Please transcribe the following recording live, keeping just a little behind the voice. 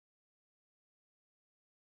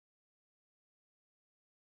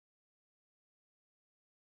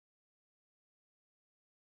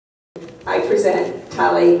I present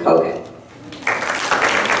Tali Kogan.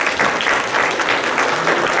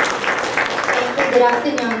 Thank you. Good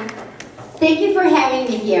afternoon. Thank you for having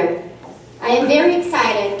me here. I am very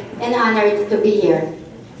excited and honored to be here.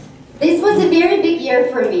 This was a very big year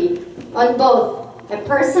for me on both a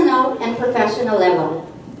personal and professional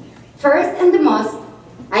level. First and the most,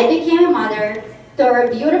 I became a mother to our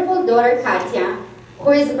beautiful daughter Katya,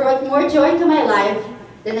 who has brought more joy to my life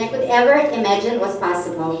than I could ever imagine was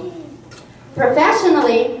possible.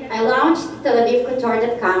 Professionally, I launched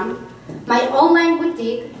TelAvivCouture.com, my online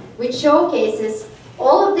boutique which showcases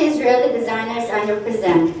all of the Israeli designers I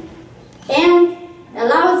represent and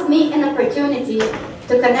allows me an opportunity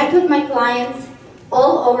to connect with my clients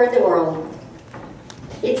all over the world.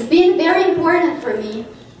 It's been very important for me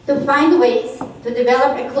to find ways to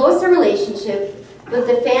develop a closer relationship with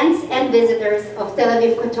the fans and visitors of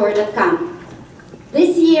TelAvivCouture.com.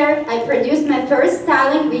 This year, I produced my first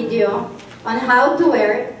styling video on how to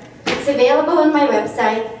wear it. It's available on my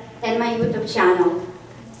website and my YouTube channel.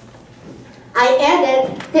 I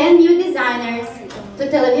added 10 new designers to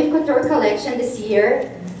Tel Aviv Couture collection this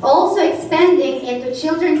year, also expanding into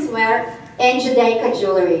children's wear and Judaica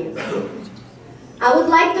jewelry. I would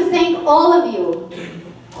like to thank all of you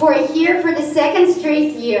who are here for the second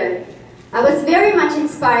straight year. I was very much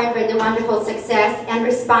inspired by the wonderful success and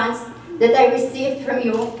response that I received from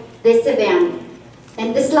you this event.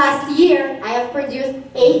 And this last year, I have produced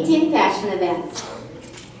 18 fashion events.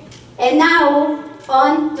 And now,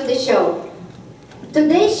 on to the show.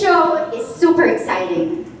 Today's show is super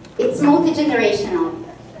exciting. It's multi-generational.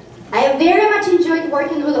 I have very much enjoyed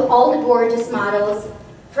working with all the gorgeous models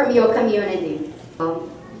from your community.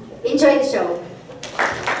 Enjoy the show.